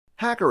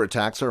Hacker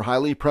attacks are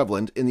highly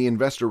prevalent in the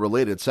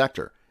investor-related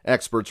sector.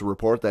 Experts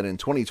report that in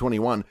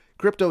 2021,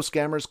 crypto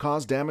scammers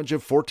caused damage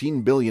of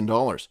 $14 billion.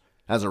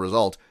 As a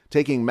result,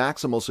 taking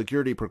maximal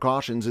security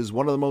precautions is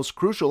one of the most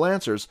crucial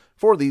answers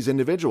for these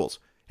individuals.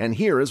 And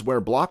here is where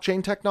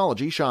blockchain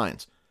technology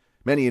shines.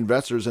 Many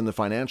investors in the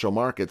financial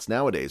markets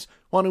nowadays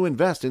want to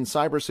invest in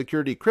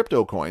cybersecurity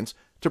crypto coins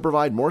to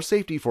provide more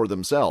safety for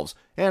themselves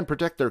and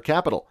protect their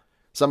capital.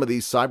 Some of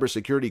these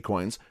cybersecurity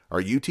coins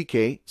are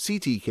UTK,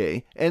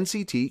 CTK,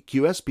 NCT,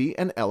 QSP,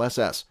 and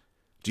LSS.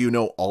 Do you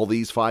know all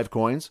these 5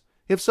 coins?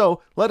 If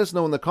so, let us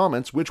know in the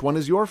comments which one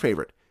is your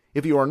favorite.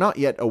 If you are not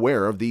yet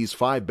aware of these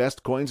 5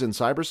 best coins in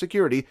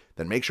cybersecurity,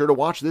 then make sure to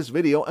watch this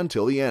video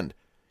until the end.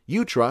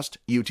 UTrust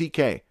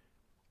UTK.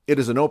 It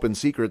is an open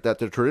secret that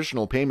the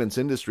traditional payments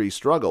industry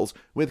struggles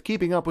with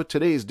keeping up with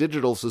today's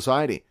digital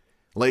society.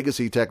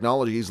 Legacy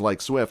technologies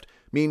like SWIFT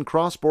mean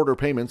cross-border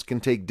payments can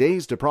take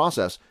days to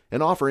process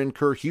and often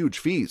incur huge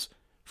fees.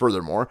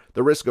 Furthermore,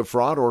 the risk of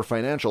fraud or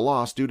financial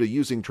loss due to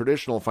using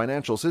traditional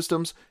financial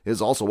systems is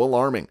also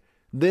alarming.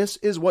 This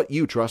is what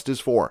UTrust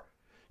is for.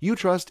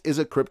 UTrust is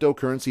a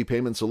cryptocurrency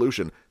payment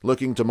solution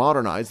looking to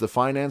modernize the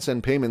finance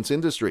and payments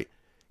industry.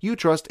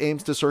 UTrust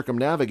aims to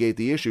circumnavigate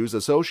the issues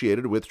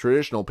associated with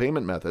traditional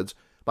payment methods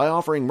by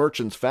offering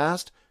merchants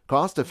fast,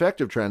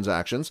 cost-effective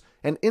transactions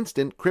and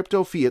instant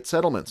crypto fiat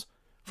settlements.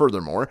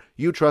 Furthermore,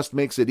 UTrust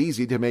makes it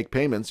easy to make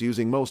payments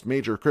using most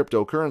major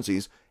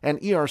cryptocurrencies and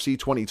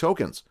ERC20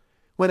 tokens.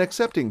 When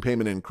accepting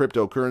payment in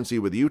cryptocurrency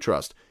with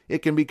UTrust, it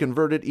can be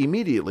converted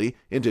immediately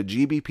into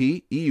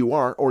GBP,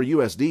 EUR, or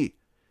USD.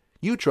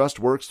 UTrust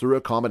works through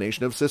a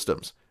combination of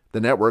systems.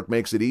 The network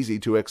makes it easy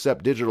to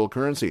accept digital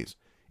currencies.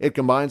 It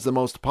combines the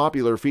most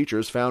popular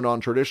features found on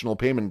traditional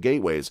payment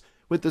gateways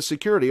with the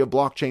security of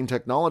blockchain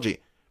technology.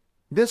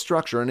 This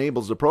structure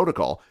enables the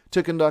protocol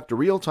to conduct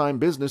real-time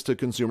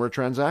business-to-consumer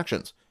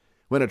transactions.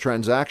 When a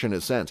transaction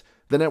is sent,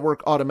 the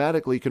network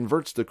automatically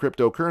converts the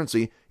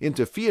cryptocurrency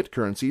into fiat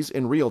currencies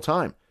in real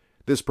time.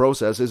 This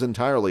process is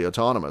entirely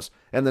autonomous,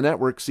 and the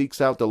network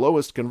seeks out the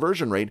lowest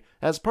conversion rate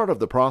as part of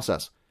the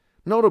process.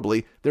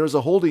 Notably, there is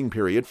a holding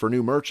period for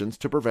new merchants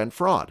to prevent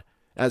fraud.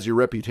 As your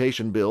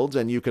reputation builds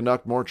and you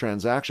conduct more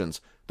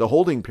transactions, the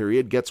holding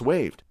period gets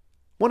waived.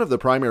 One of the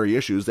primary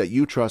issues that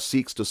UTrust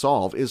seeks to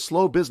solve is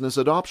slow business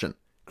adoption.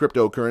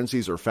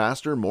 Cryptocurrencies are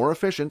faster, more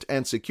efficient,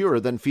 and secure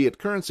than fiat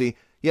currency,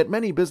 yet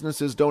many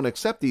businesses don't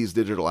accept these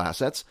digital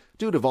assets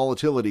due to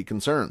volatility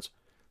concerns.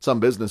 Some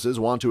businesses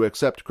want to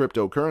accept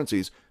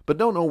cryptocurrencies, but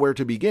don't know where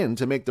to begin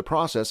to make the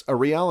process a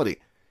reality.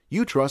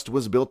 UTrust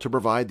was built to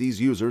provide these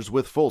users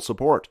with full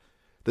support.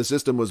 The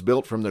system was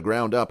built from the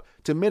ground up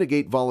to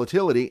mitigate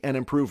volatility and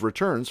improve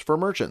returns for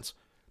merchants.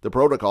 The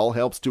protocol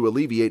helps to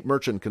alleviate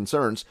merchant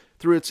concerns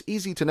through its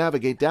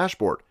easy-to-navigate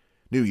dashboard.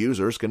 New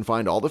users can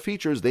find all the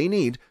features they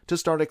need to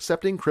start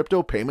accepting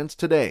crypto payments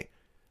today.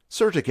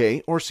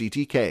 CertiK or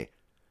CTK.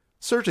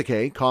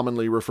 CertiK,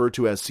 commonly referred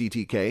to as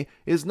CTK,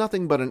 is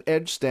nothing but an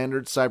edge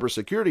standard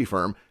cybersecurity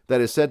firm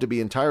that is said to be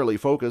entirely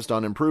focused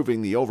on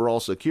improving the overall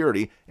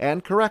security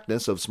and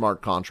correctness of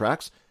smart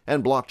contracts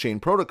and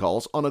blockchain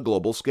protocols on a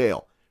global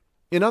scale.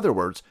 In other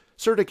words,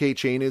 CertiK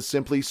chain is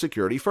simply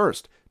security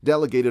first,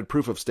 delegated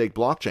proof-of-stake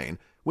blockchain,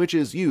 which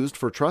is used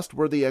for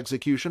trustworthy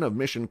execution of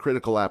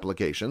mission-critical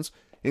applications,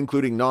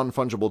 including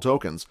non-fungible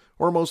tokens,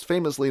 or most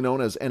famously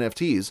known as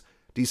NFTs,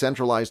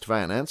 decentralized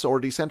finance or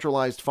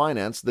decentralized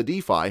finance, the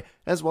DeFi,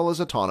 as well as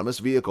autonomous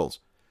vehicles.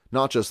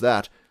 Not just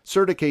that,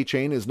 CertiK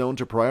chain is known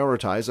to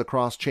prioritize a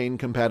cross-chain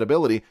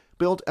compatibility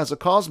built as a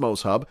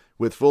Cosmos hub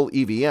with full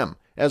EVM,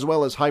 as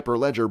well as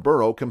Hyperledger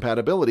Burrow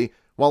compatibility,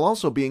 while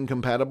also being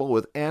compatible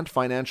with Ant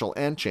Financial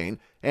Antchain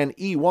and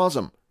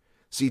eWasm.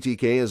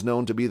 CTK is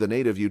known to be the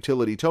native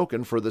utility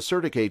token for the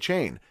CertiK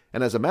chain,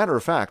 and as a matter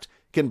of fact,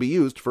 can be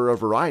used for a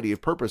variety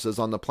of purposes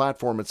on the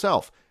platform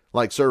itself,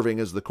 like serving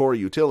as the core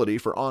utility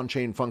for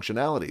on-chain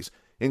functionalities,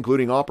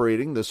 including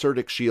operating the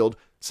Certic Shield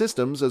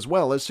systems as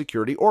well as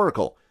Security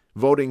Oracle,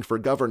 voting for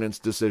governance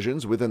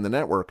decisions within the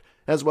network,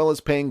 as well as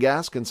paying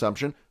gas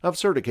consumption of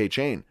CertiK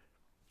chain.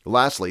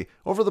 Lastly,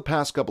 over the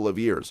past couple of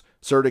years,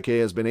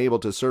 CertiK has been able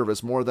to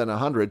service more than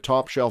 100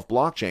 top-shelf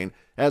blockchain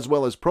as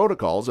well as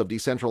protocols of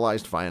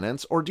decentralized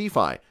finance or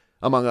DeFi,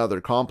 among other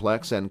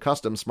complex and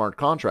custom smart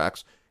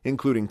contracts,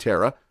 including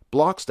Terra,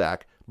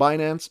 Blockstack,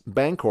 Binance,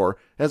 Bancor,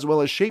 as well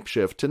as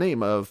Shapeshift, to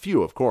name a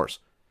few, of course.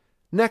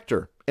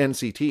 Nectar,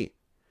 NCT.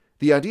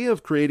 The idea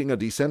of creating a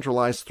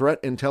decentralized threat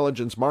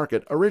intelligence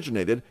market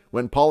originated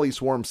when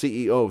Polyswarm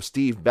CEO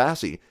Steve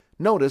Bassi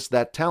noticed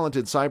that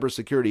talented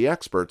cybersecurity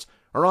experts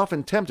are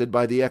often tempted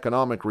by the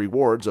economic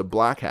rewards of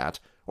black hat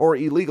or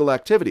illegal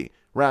activity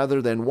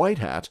rather than white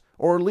hat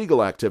or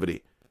legal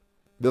activity.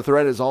 The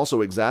threat is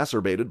also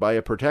exacerbated by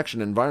a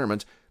protection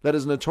environment that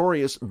is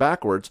notorious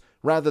backwards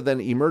rather than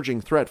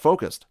emerging threat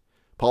focused.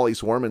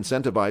 Polyswarm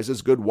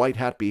incentivizes good white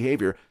hat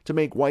behavior to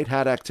make white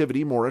hat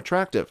activity more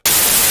attractive.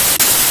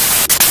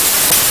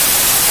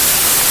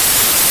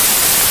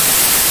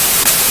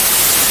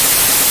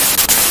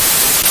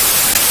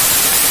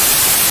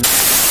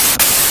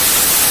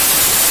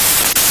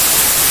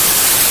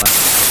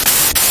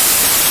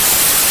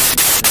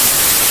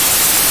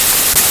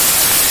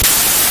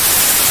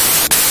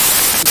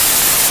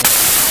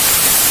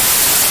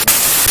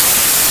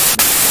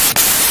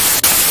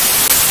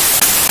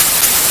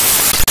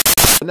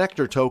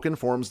 Nectar token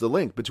forms the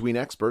link between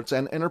experts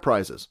and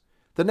enterprises.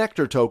 The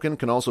Nectar token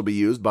can also be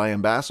used by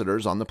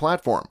ambassadors on the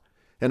platform.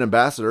 An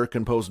ambassador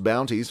can post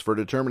bounties for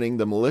determining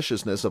the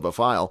maliciousness of a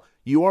file,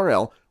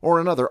 URL, or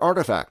another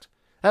artifact.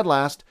 At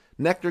last,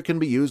 Nectar can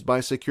be used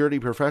by security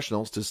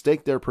professionals to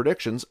stake their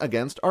predictions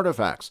against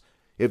artifacts.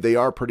 If they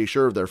are pretty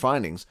sure of their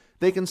findings,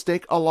 they can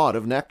stake a lot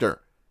of Nectar.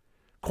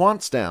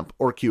 QuantStamp,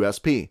 or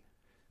QSP.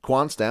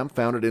 QuantStamp,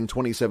 founded in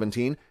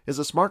 2017, is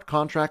a smart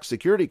contract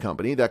security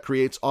company that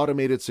creates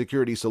automated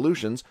security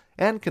solutions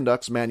and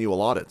conducts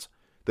manual audits.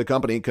 The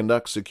company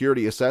conducts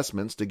security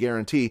assessments to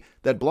guarantee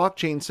that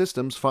blockchain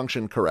systems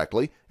function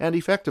correctly and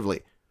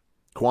effectively.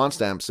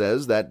 QuantStamp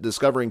says that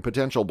discovering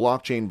potential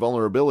blockchain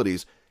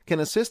vulnerabilities can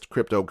assist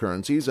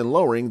cryptocurrencies in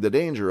lowering the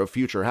danger of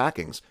future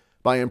hackings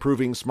by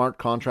improving smart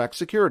contract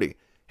security,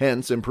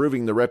 hence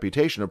improving the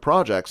reputation of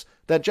projects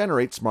that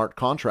generate smart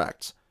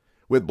contracts.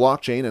 With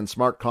blockchain and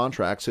smart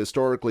contracts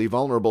historically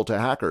vulnerable to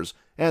hackers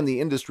and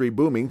the industry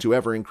booming to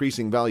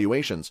ever-increasing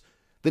valuations,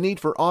 the need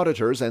for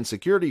auditors and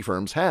security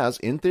firms has,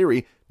 in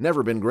theory,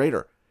 never been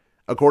greater.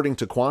 According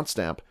to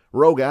QuantStamp,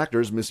 rogue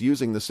actors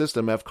misusing the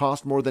system have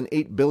cost more than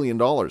 $8 billion.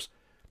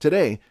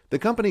 Today, the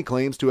company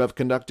claims to have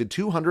conducted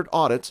 200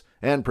 audits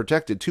and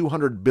protected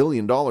 $200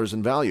 billion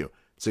in value,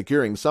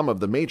 securing some of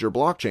the major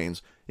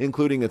blockchains,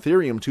 including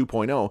Ethereum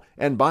 2.0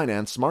 and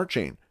Binance Smart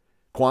Chain.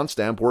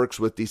 QuantStamp works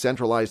with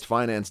decentralized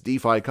finance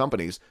DeFi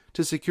companies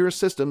to secure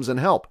systems and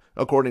help,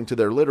 according to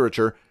their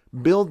literature,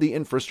 build the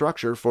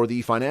infrastructure for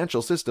the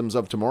financial systems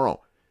of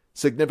tomorrow.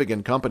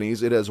 Significant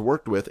companies it has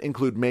worked with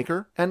include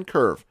Maker and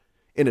Curve.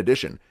 In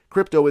addition,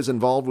 crypto is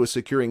involved with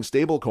securing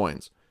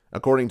stablecoins.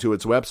 According to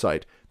its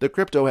website, the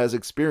crypto has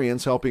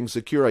experience helping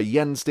secure a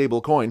yen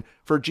stablecoin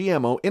for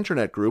GMO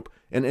Internet Group,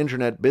 an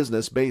internet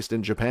business based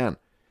in Japan.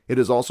 It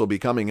is also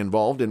becoming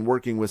involved in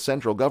working with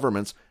central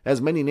governments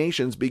as many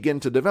nations begin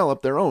to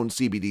develop their own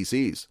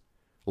CBDCs.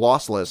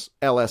 Lossless,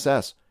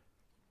 LSS.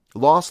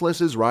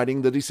 Lossless is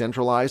riding the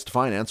decentralized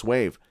finance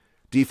wave.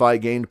 DeFi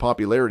gained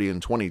popularity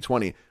in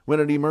 2020 when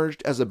it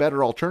emerged as a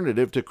better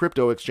alternative to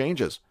crypto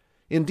exchanges.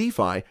 In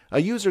DeFi,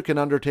 a user can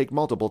undertake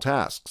multiple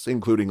tasks,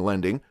 including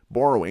lending,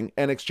 borrowing,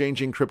 and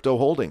exchanging crypto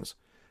holdings.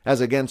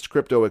 As against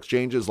crypto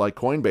exchanges like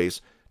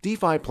Coinbase,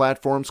 DeFi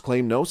platforms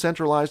claim no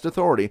centralized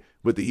authority,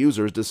 with the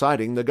users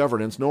deciding the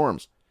governance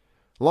norms.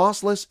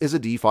 Lossless is a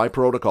DeFi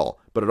protocol,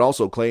 but it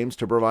also claims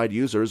to provide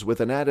users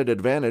with an added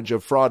advantage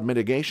of fraud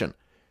mitigation.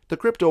 The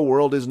crypto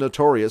world is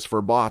notorious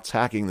for bots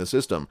hacking the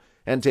system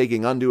and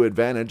taking undue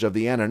advantage of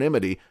the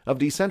anonymity of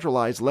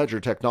decentralized ledger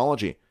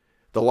technology.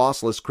 The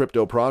Lossless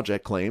Crypto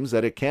project claims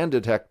that it can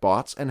detect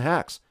bots and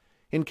hacks.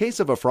 In case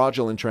of a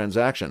fraudulent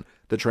transaction,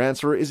 the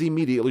transfer is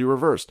immediately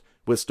reversed,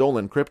 with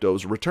stolen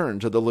cryptos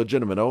returned to the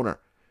legitimate owner.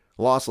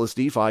 Lossless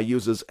DeFi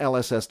uses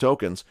LSS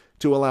tokens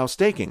to allow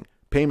staking,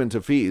 payment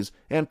of fees,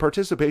 and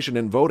participation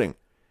in voting.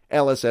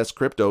 LSS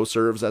crypto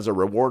serves as a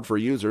reward for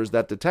users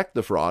that detect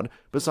the fraud,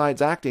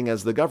 besides acting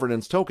as the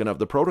governance token of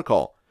the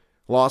protocol.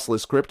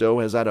 Lossless crypto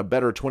has had a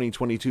better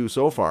 2022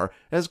 so far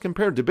as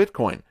compared to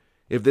Bitcoin.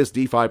 If this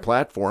DeFi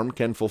platform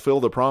can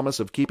fulfill the promise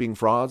of keeping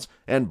frauds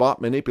and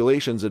bot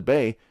manipulations at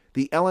bay,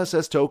 the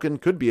LSS token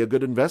could be a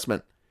good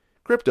investment.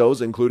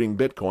 Cryptos, including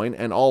Bitcoin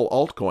and all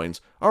altcoins,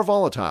 are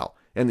volatile,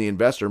 and the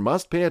investor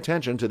must pay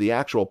attention to the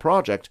actual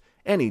project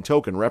any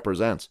token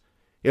represents.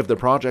 If the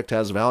project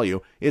has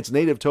value, its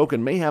native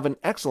token may have an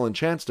excellent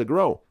chance to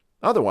grow.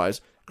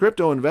 Otherwise,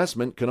 crypto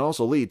investment can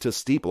also lead to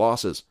steep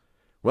losses.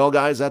 Well,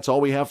 guys, that's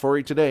all we have for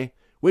you today.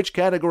 Which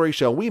category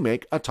shall we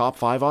make a top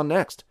 5 on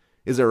next?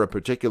 Is there a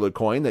particular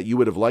coin that you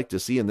would have liked to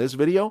see in this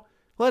video?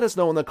 Let us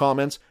know in the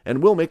comments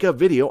and we'll make a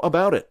video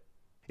about it.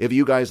 If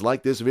you guys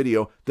like this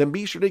video, then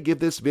be sure to give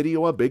this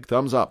video a big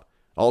thumbs up.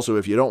 Also,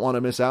 if you don't want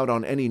to miss out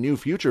on any new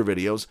future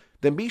videos,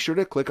 then be sure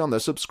to click on the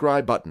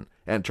subscribe button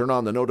and turn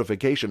on the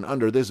notification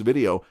under this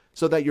video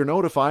so that you're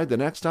notified the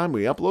next time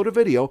we upload a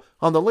video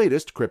on the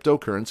latest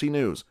cryptocurrency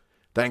news.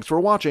 Thanks for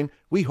watching.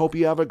 We hope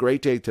you have a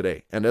great day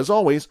today, and as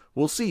always,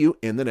 we'll see you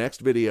in the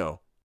next video.